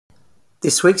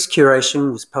This week's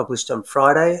curation was published on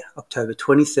Friday, October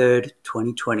 23rd,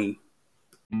 2020.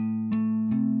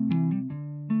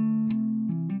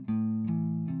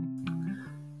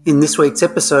 In this week's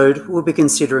episode, we'll be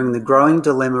considering the growing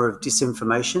dilemma of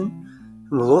disinformation,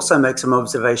 and we'll also make some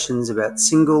observations about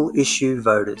single-issue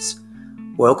voters.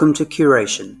 Welcome to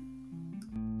Curation.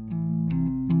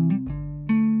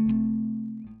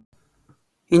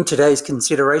 In today's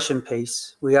consideration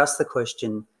piece, we ask the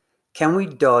question, can we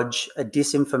dodge a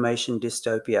disinformation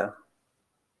dystopia?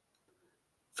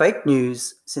 Fake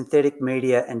news, synthetic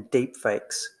media, and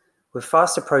deepfakes. We're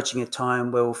fast approaching a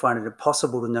time where we'll find it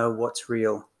impossible to know what's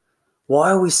real.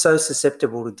 Why are we so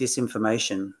susceptible to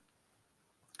disinformation?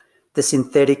 The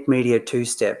synthetic media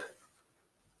two-step.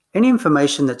 Any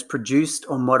information that's produced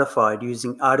or modified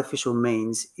using artificial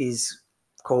means is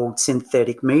called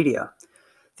synthetic media.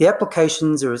 The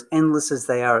applications are as endless as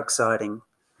they are exciting.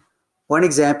 One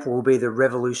example will be the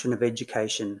revolution of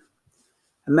education.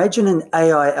 Imagine an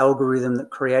AI algorithm that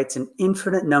creates an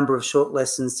infinite number of short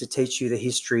lessons to teach you the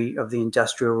history of the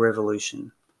Industrial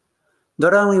Revolution.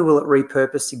 Not only will it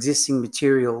repurpose existing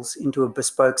materials into a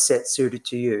bespoke set suited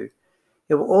to you,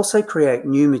 it will also create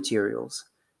new materials,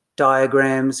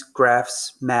 diagrams,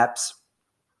 graphs, maps,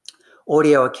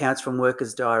 audio accounts from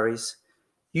workers' diaries,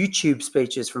 YouTube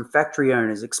speeches from factory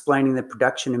owners explaining the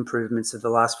production improvements of the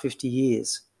last 50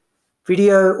 years,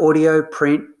 video, audio,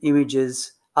 print,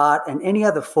 images, art, and any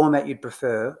other format you'd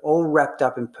prefer, all wrapped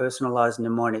up in personalized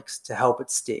mnemonics to help it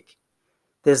stick.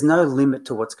 There's no limit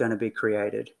to what's going to be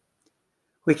created.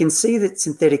 We can see that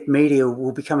synthetic media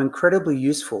will become incredibly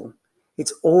useful.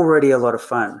 It's already a lot of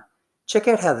fun. Check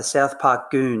out how the South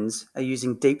Park goons are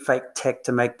using deepfake tech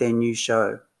to make their new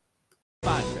show.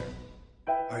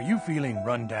 Are you feeling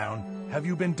run down? Have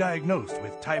you been diagnosed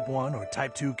with type 1 or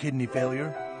type 2 kidney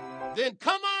failure? Then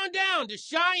come on down to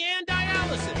Cheyenne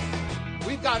Dialysis.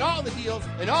 We've got all the deals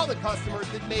and all the customers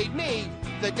that made me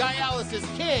the dialysis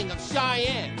king of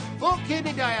Cheyenne. Full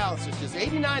kidney dialysis is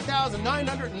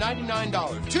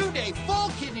 $89,999. 2-day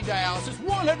full kidney dialysis,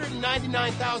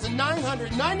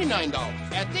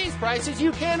 $199,999. At these prices,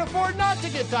 you can't afford not to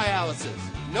get dialysis.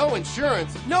 No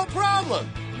insurance, no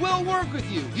problem. We'll work with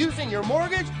you using your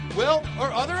mortgage, will,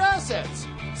 or other assets.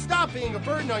 Stop being a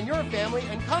burden on your family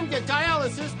and come get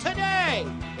dialysis today.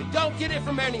 And don't get it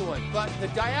from anyone but the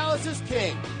Dialysis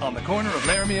King. On the corner of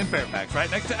Laramie and Fairfax,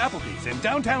 right next to Applebee's in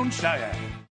downtown Cheyenne.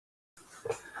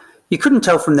 You couldn't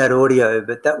tell from that audio,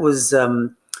 but that was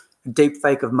a deep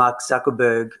fake of Mark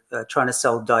Zuckerberg trying to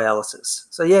sell dialysis.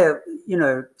 So yeah,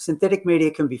 synthetic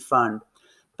media can be fun,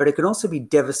 but it can also be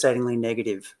devastatingly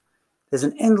negative. There's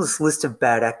an endless list of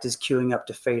bad actors queuing up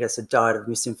to feed us a diet of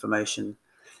misinformation.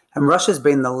 And Russia's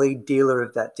been the lead dealer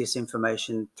of that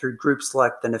disinformation through groups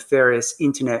like the nefarious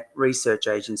Internet Research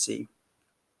Agency.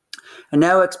 And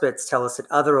now experts tell us that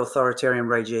other authoritarian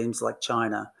regimes like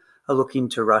China are looking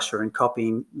to Russia and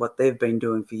copying what they've been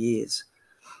doing for years.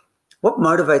 What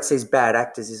motivates these bad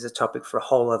actors is a topic for a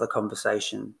whole other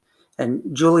conversation. And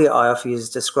Julia Ioffe has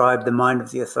described the mind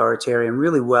of the authoritarian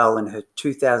really well in her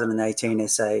 2018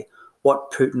 essay,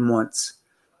 What Putin Wants.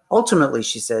 Ultimately,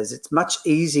 she says, it's much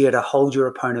easier to hold your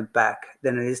opponent back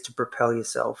than it is to propel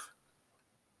yourself.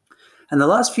 And the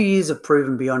last few years have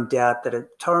proven beyond doubt that a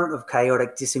torrent of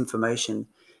chaotic disinformation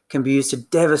can be used to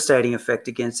devastating effect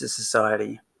against a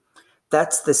society.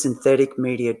 That's the synthetic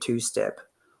media two-step.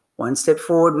 One step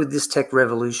forward with this tech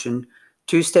revolution,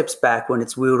 2 steps back when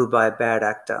it's wielded by a bad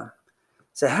actor.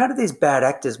 So how do these bad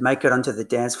actors make it onto the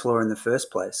dance floor in the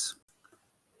first place?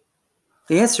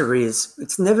 The answer is,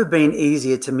 it's never been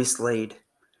easier to mislead.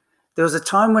 There was a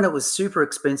time when it was super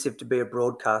expensive to be a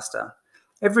broadcaster.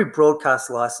 Every broadcast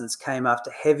license came after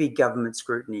heavy government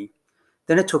scrutiny.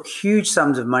 Then it took huge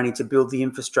sums of money to build the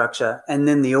infrastructure and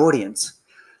then the audience.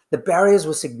 The barriers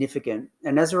were significant,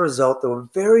 and as a result, there were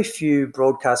very few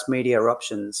broadcast media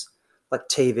options like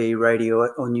TV,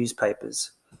 radio, or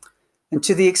newspapers. And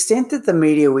to the extent that the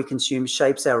media we consume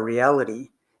shapes our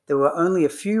reality, there were only a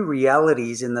few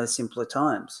realities in those simpler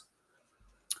times.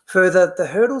 Further, the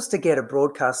hurdles to get a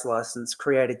broadcast license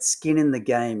created skin in the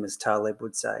game, as Taleb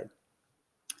would say.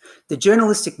 The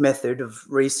journalistic method of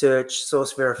research,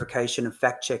 source verification, and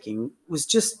fact-checking was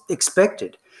just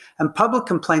expected, and public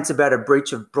complaints about a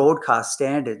breach of broadcast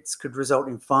standards could result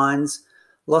in fines,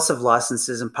 loss of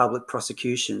licenses, and public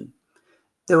prosecution.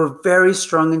 There were very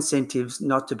strong incentives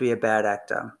not to be a bad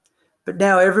actor. But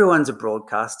now everyone's a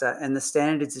broadcaster and the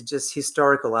standards are just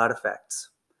historical artifacts.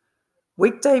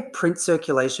 Weekday print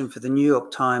circulation for the New York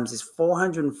Times is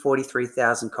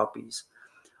 443,000 copies.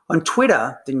 On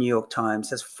Twitter, the New York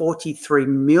Times has 43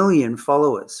 million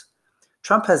followers.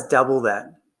 Trump has double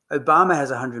that, Obama has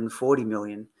 140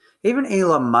 million. Even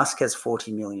Elon Musk has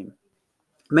 40 million.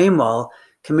 Meanwhile,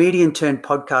 comedian turned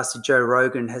podcaster Joe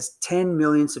Rogan has 10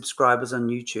 million subscribers on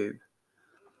YouTube.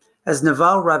 As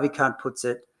Naval Ravikant puts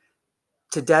it,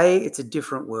 today it's a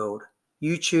different world.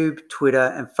 YouTube,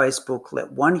 Twitter, and Facebook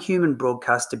let one human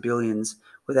broadcast to billions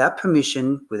without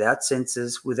permission, without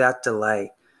censors, without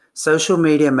delay. Social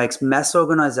media makes mass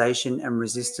organization and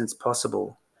resistance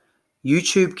possible.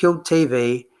 YouTube killed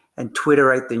TV and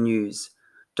Twitter ate the news.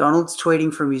 Donald's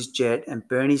tweeting from his jet and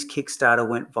Bernie's Kickstarter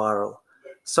went viral.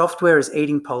 Software is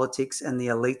eating politics and the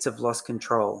elites have lost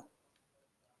control.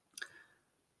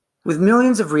 With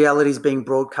millions of realities being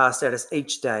broadcast at us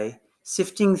each day,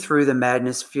 sifting through the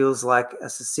madness feels like a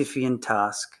Sisyphean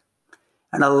task.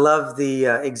 And I love the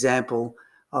example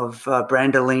of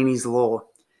Brandolini's law,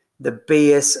 the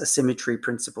BS asymmetry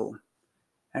principle.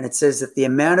 And it says that the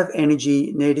amount of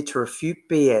energy needed to refute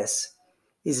BS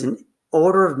is an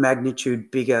order of magnitude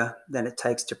bigger than it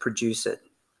takes to produce it.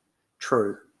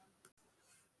 True.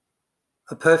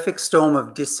 A perfect storm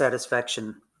of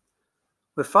dissatisfaction.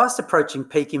 We're fast approaching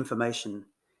peak information.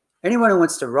 Anyone who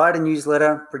wants to write a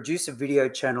newsletter, produce a video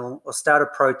channel, or start a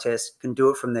protest can do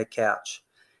it from their couch.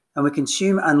 And we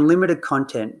consume unlimited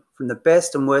content from the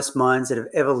best and worst minds that have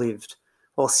ever lived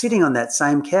while sitting on that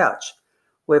same couch.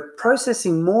 We're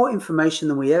processing more information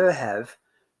than we ever have,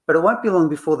 but it won't be long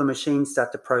before the machines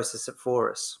start to process it for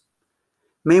us.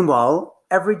 Meanwhile,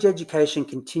 average education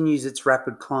continues its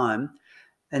rapid climb,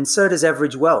 and so does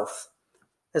average wealth.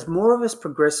 As more of us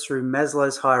progress through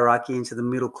Maslow's hierarchy into the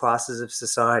middle classes of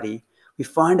society, we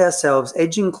find ourselves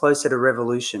edging closer to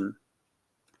revolution.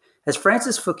 As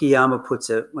Francis Fukuyama puts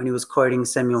it when he was quoting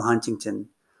Samuel Huntington,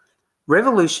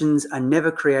 revolutions are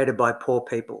never created by poor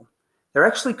people. They're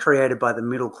actually created by the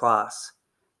middle class.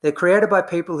 They're created by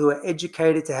people who are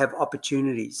educated to have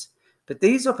opportunities, but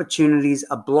these opportunities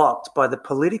are blocked by the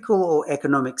political or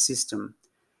economic system.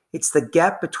 It's the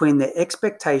gap between their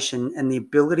expectation and the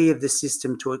ability of the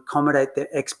system to accommodate their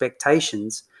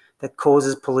expectations that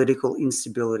causes political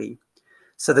instability.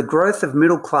 So the growth of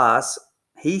middle class,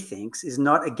 he thinks, is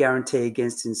not a guarantee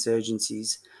against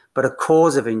insurgencies, but a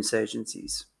cause of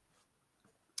insurgencies.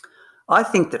 I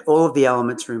think that all of the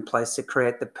elements are in place to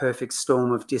create the perfect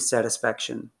storm of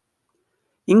dissatisfaction.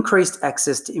 Increased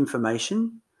access to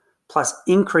information, plus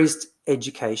increased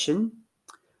education,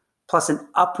 plus an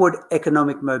upward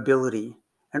economic mobility,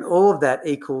 and all of that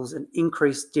equals an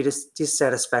increased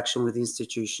dissatisfaction with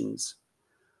institutions.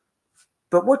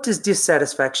 But what does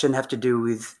dissatisfaction have to do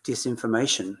with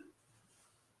disinformation?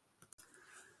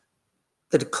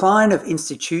 The decline of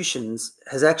institutions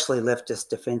has actually left us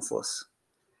defenseless.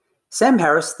 Sam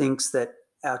Harris thinks that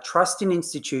our trust in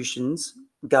institutions,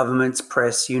 governments,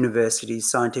 press, universities,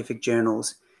 scientific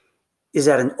journals, is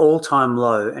at an all-time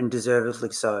low, and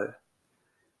deservedly so.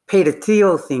 Peter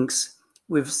Thiel thinks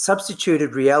we've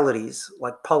substituted realities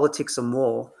like politics and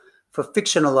war for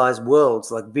fictionalized worlds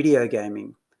like video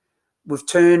gaming. We've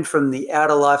turned from the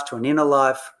outer life to an inner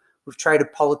life. We've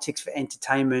traded politics for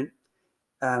entertainment.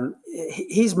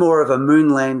 He's more of a moon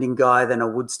landing guy than a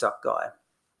Woodstock guy.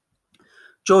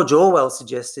 George Orwell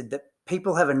suggested that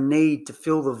people have a need to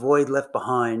fill the void left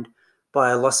behind by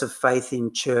a loss of faith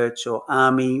in church or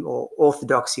army or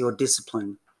orthodoxy or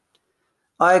discipline.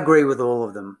 I agree with all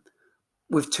of them.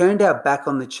 We've turned our back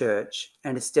on the church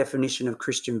and its definition of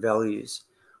Christian values.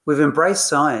 We've embraced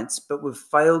science, but we've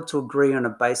failed to agree on a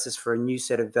basis for a new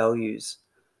set of values.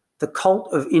 The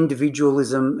cult of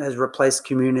individualism has replaced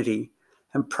community,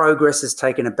 and progress has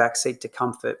taken a backseat to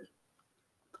comfort.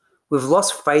 We've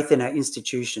lost faith in our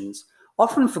institutions,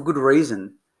 often for good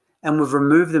reason, and we've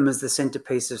removed them as the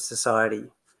centerpiece of society.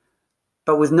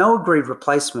 But with no agreed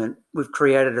replacement, we've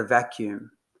created a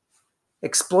vacuum.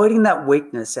 Exploiting that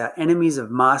weakness, our enemies have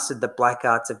mastered the black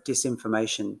arts of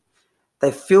disinformation.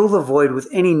 They fill the void with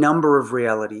any number of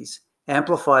realities,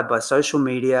 amplified by social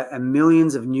media and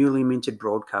millions of newly minted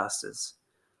broadcasters.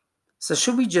 So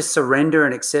should we just surrender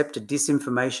and accept a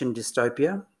disinformation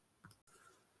dystopia?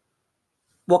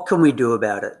 What can we do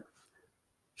about it?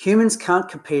 Humans can't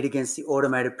compete against the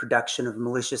automated production of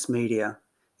malicious media.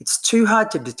 It's too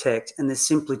hard to detect, and there's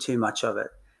simply too much of it.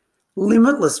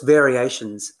 Limitless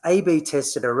variations, A/B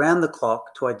tested around the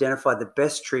clock to identify the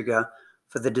best trigger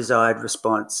for the desired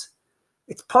response.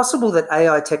 It's possible that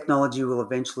AI technology will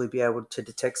eventually be able to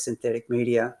detect synthetic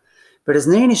media, but as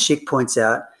Nina Schick points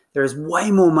out, there is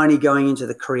way more money going into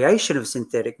the creation of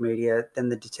synthetic media than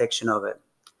the detection of it.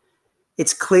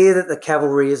 It's clear that the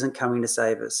cavalry isn't coming to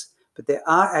save us, but there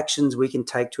are actions we can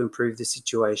take to improve the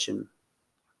situation.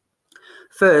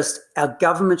 First, our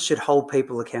government should hold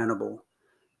people accountable.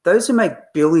 Those who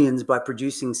make billions by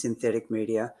producing synthetic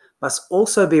media must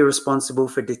also be responsible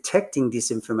for detecting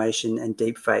disinformation and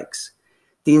deepfakes.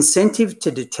 The incentive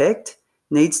to detect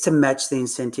needs to match the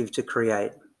incentive to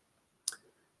create.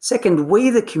 Second, we,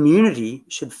 the community,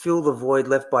 should fill the void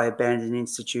left by abandoned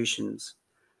institutions.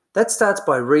 That starts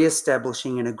by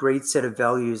re-establishing an agreed set of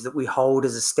values that we hold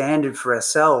as a standard for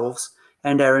ourselves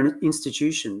and our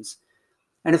institutions.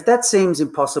 And if that seems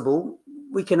impossible,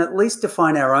 we can at least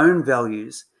define our own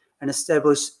values and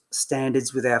establish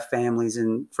standards with our families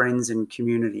and friends and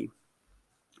community.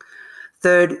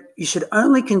 Third, you should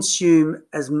only consume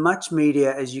as much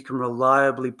media as you can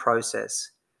reliably process.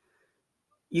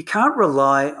 You can't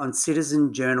rely on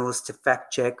citizen journalists to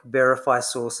fact check, verify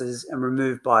sources, and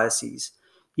remove biases.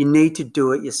 You need to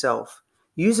do it yourself.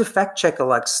 Use a fact checker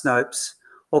like Snopes,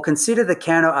 or consider the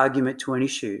counter argument to an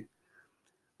issue.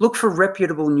 Look for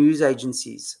reputable news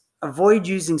agencies. Avoid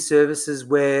using services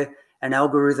where an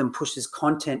algorithm pushes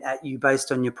content at you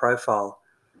based on your profile.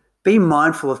 Be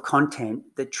mindful of content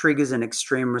that triggers an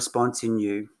extreme response in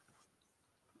you.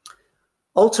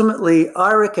 Ultimately,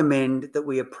 I recommend that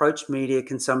we approach media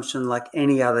consumption like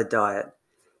any other diet.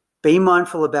 Be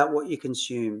mindful about what you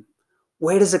consume.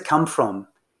 Where does it come from?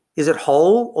 Is it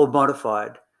whole or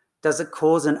modified? Does it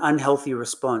cause an unhealthy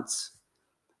response?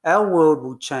 Our world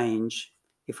will change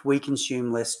if we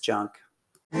consume less junk.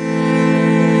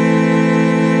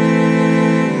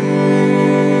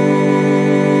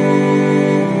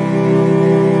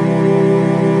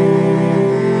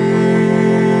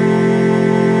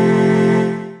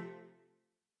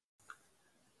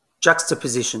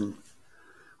 Juxtaposition.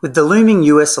 With the looming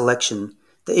US election,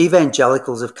 the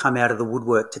evangelicals have come out of the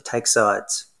woodwork to take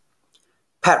sides.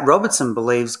 Pat Robertson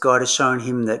believes God has shown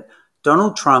him that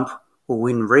Donald Trump will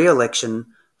win re-election,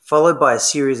 followed by a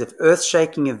series of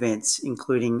earth-shaking events,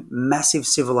 including massive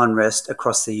civil unrest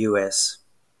across the US.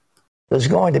 There's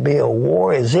going to be a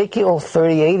war. Ezekiel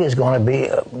 38 is going to be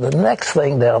the next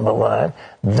thing down the line,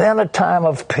 then a time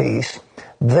of peace,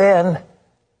 then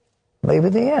maybe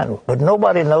the end. But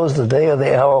nobody knows the day or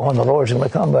the hour when the Lord's going to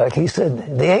come back. He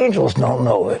said the angels don't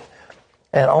know it,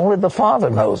 and only the Father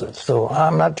knows it. So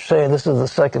I'm not saying this is the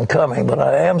second coming, but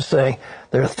I am saying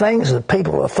there are things that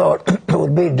people have thought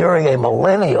would be during a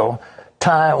millennial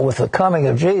time with the coming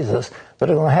of Jesus that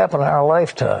are going to happen in our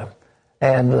lifetime.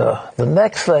 And the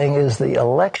next thing is the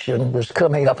election that's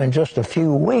coming up in just a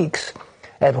few weeks,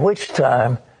 at which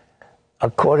time,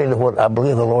 according to what I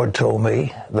believe the Lord told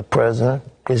me, the president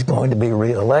is going to be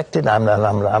reelected.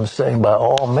 I'm saying by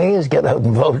all means, get out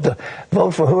and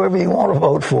vote for whoever you want to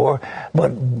vote for, but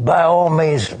by all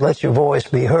means, let your voice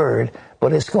be heard.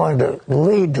 But it's going to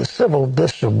lead to civil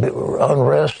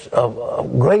unrest of a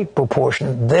great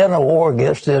proportion, then a war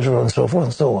against Israel, and so forth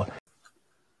and so on.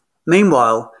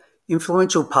 Meanwhile,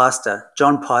 influential pastor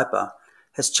John Piper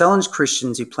has challenged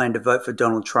Christians who plan to vote for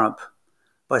Donald Trump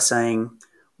by saying,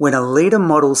 when a leader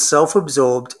models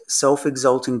self-absorbed,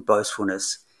 self-exalting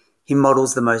boastfulness, he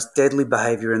models the most deadly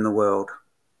behavior in the world.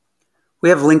 We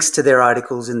have links to their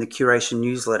articles in the Curation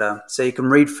newsletter, so you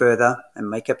can read further and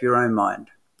make up your own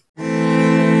mind.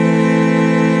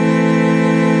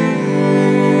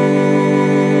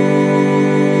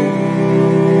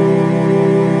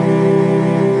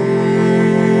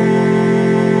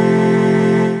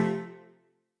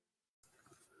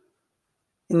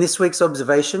 In this week's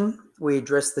observation, we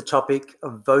address the topic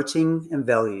of voting and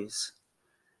values.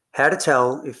 How to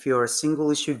tell if you're a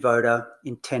single-issue voter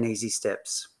in 10 easy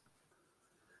steps.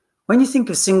 When you think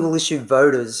of single-issue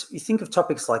voters, you think of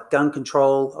topics like gun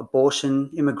control, abortion,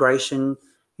 immigration,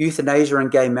 euthanasia,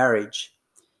 and gay marriage.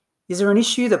 Is there an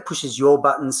issue that pushes your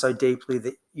buttons so deeply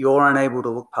that you're unable to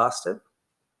look past it?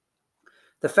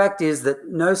 The fact is that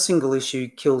no single issue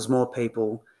kills more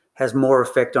people, has more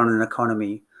effect on an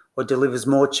economy, or delivers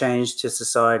more change to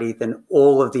society than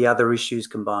all of the other issues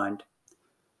combined.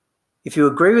 If you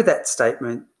agree with that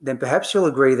statement, then perhaps you'll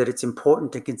agree that it's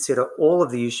important to consider all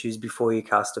of the issues before you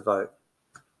cast a vote.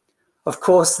 Of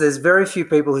course, there's very few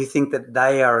people who think that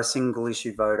they are a single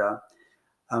issue voter.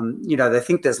 They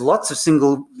think there's lots of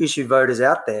single issue voters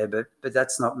out there, but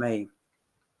that's not me.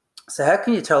 So how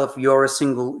can you tell if you're a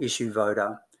single issue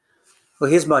voter? Well,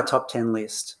 here's my top 10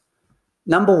 list.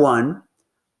 Number 1,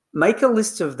 make a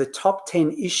list of the top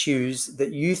 10 issues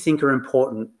that you think are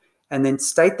important, and then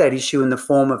state that issue in the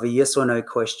form of a yes or no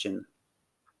question.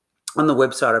 On the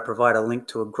website, I provide a link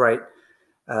to a great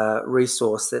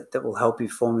resource that will help you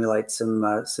formulate some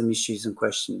issues and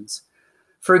questions.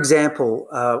 For example,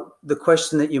 the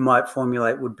question that you might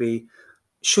formulate would be,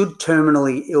 should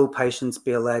terminally ill patients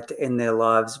be allowed to end their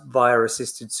lives via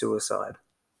assisted suicide?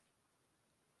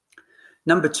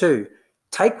 Number 2,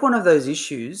 Take one of those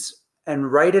issues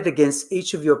and rate it against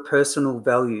each of your personal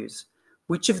values.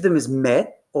 Which of them is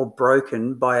met or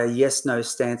broken by a yes-no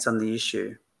stance on the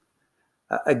issue?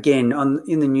 Again,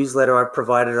 in the newsletter, I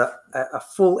provided a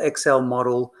full Excel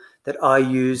model that I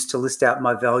use to list out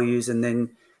my values and then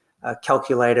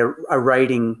calculate a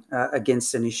rating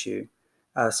against an issue.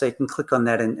 So you can click on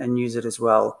that and use it as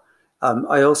well.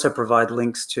 I also provide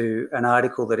links to an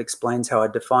article that explains how I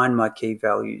define my key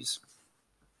values.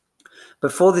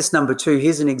 But for this number 2,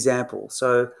 here's an example.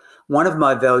 So one of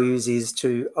my values is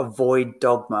to avoid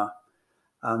dogma.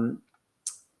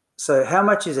 So how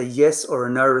much is a yes or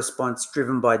a no response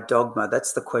driven by dogma?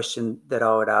 That's the question that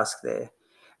I would ask there.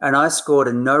 And I scored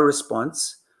a no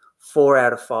response, 4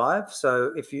 out of 5.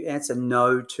 So if you answer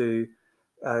no to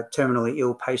terminally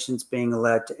ill patients being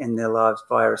allowed to end their lives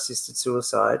via assisted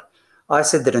suicide, I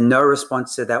said that a no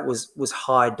response to that was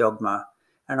high dogma.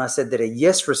 And I said that a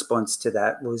yes response to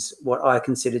that was what I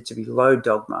considered to be low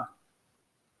dogma.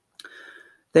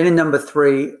 Then in number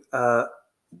 3,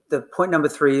 the point number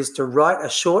 3 is to write a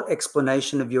short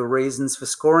explanation of your reasons for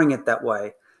scoring it that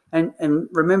way. And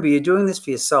remember, you're doing this for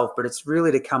yourself, but it's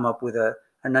really to come up with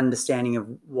an understanding of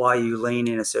why you lean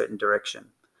in a certain direction.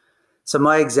 So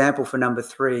my example for number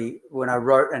 3, when I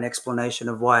wrote an explanation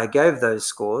of why I gave those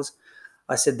scores,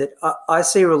 I said that I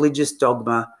see religious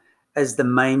dogma as the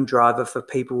main driver for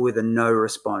people with a no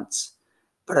response,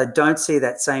 but I don't see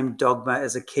that same dogma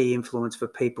as a key influence for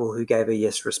people who gave a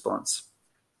yes response.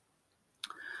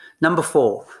 Number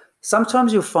 4,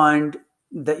 sometimes you'll find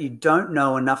that you don't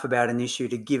know enough about an issue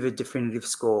to give a definitive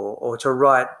score or to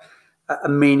write a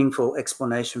meaningful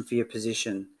explanation for your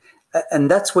position.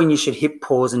 And that's when you should hit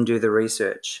pause and do the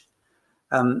research.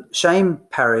 Shane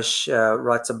Parrish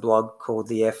writes a blog called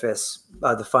the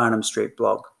the Farnham Street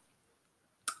blog.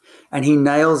 And he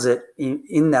nails it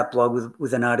in that blog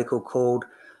with an article called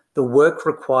The Work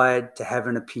Required to Have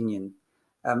an Opinion.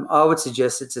 I would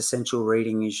suggest it's essential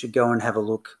reading. You should go and have a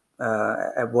look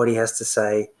at what he has to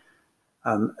say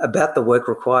about the work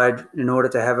required in order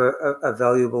to have a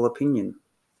valuable opinion.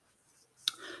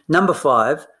 Number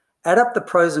 5, add up the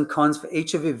pros and cons for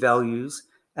each of your values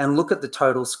and look at the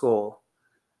total score.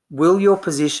 Will your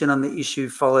position on the issue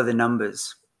follow the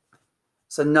numbers?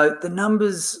 So note, the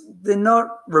numbers, they're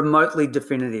not remotely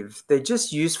definitive. They're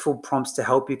just useful prompts to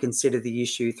help you consider the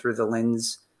issue through the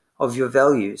lens of your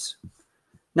values.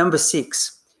 Number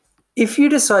 6, if you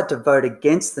decide to vote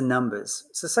against the numbers,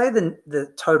 so say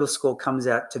the total score comes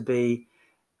out to be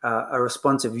a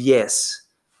response of yes,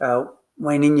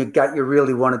 when in your gut you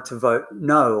really wanted to vote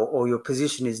no, or your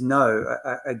position is no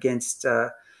against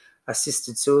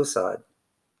assisted suicide,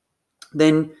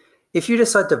 then if you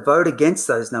decide to vote against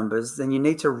those numbers, then you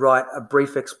need to write a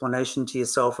brief explanation to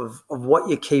yourself of what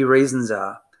your key reasons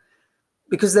are.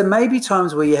 Because there may be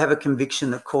times where you have a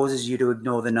conviction that causes you to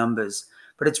ignore the numbers,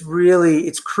 but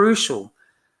it's crucial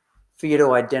for you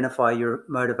to identify your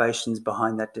motivations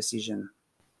behind that decision.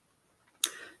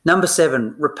 Number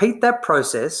 7, repeat that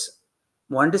process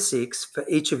 1 to 6 for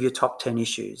each of your top 10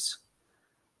 issues.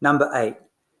 Number 8,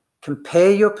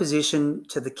 compare your position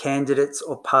to the candidates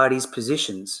or parties'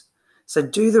 positions. So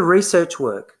do the research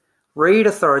work, read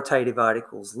authoritative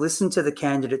articles, listen to the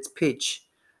candidate's pitch,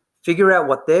 figure out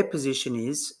what their position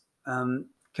is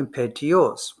compared to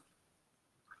yours.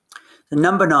 And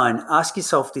number 9, ask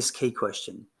yourself this key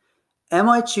question. Am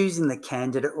I choosing the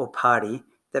candidate or party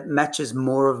that matches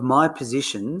more of my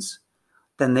positions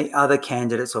than the other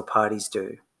candidates or parties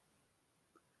do?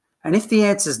 And if the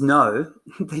answer is no,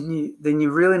 then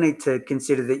you really need to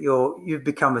consider that you've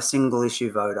become a single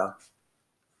issue voter.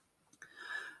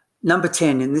 Number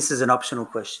 10, and this is an optional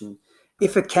question.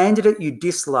 If a candidate you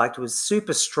disliked was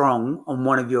super strong on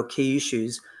one of your key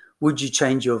issues, would you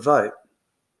change your vote?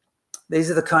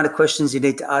 These are the kind of questions you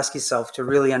need to ask yourself to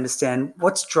really understand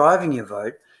what's driving your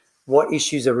vote, what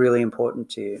issues are really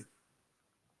important to you.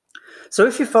 So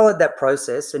if you followed that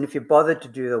process and if you bothered to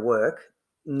do the work,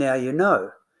 now you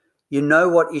know. You know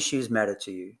what issues matter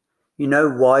to you. You know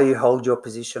why you hold your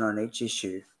position on each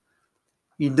issue.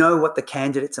 You know what the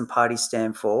candidates and parties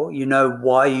stand for. You know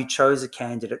why you chose a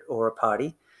candidate or a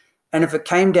party. And if it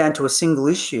came down to a single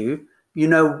issue, you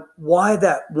know why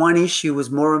that one issue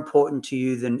was more important to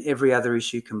you than every other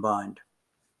issue combined.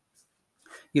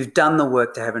 You've done the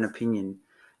work to have an opinion.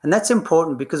 And that's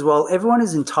important because while everyone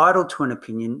is entitled to an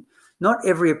opinion, not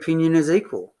every opinion is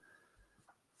equal.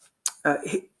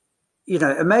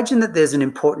 Imagine that there's an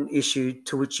important issue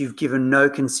to which you've given no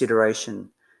consideration,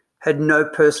 had no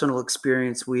personal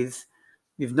experience with,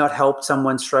 you've not helped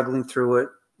someone struggling through it,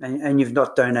 and you've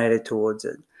not donated towards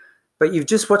it. But you've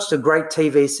just watched a great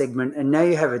TV segment and now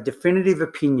you have a definitive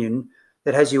opinion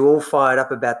that has you all fired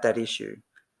up about that issue.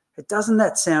 Doesn't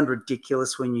that sound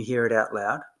ridiculous when you hear it out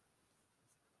loud?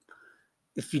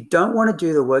 If you don't want to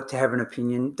do the work to have an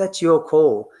opinion, that's your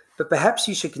call, but perhaps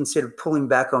you should consider pulling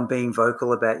back on being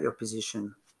vocal about your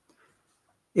position.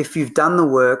 If you've done the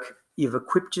work, you've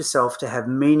equipped yourself to have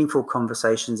meaningful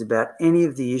conversations about any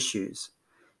of the issues.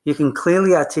 You can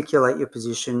clearly articulate your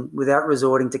position without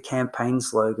resorting to campaign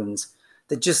slogans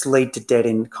that just lead to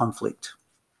dead-end conflict.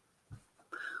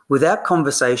 Without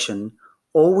conversation,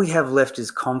 all we have left is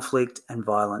conflict and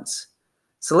violence.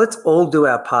 So let's all do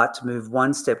our part to move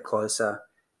one step closer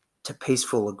to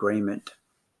peaceful agreement.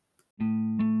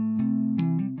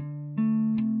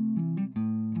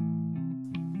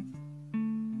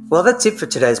 Well, that's it for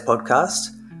today's podcast.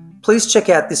 Please check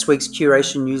out this week's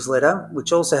Curation newsletter,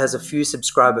 which also has a few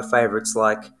subscriber favorites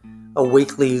like a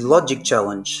weekly logic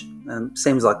challenge.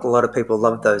 Seems like a lot of people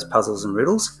love those puzzles and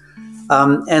riddles.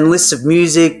 And lists of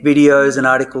music, videos, and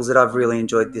articles that I've really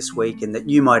enjoyed this week and that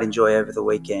you might enjoy over the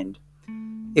weekend.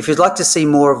 If you'd like to see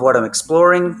more of what I'm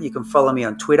exploring, you can follow me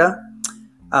on Twitter.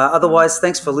 Otherwise,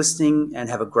 thanks for listening and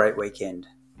have a great weekend.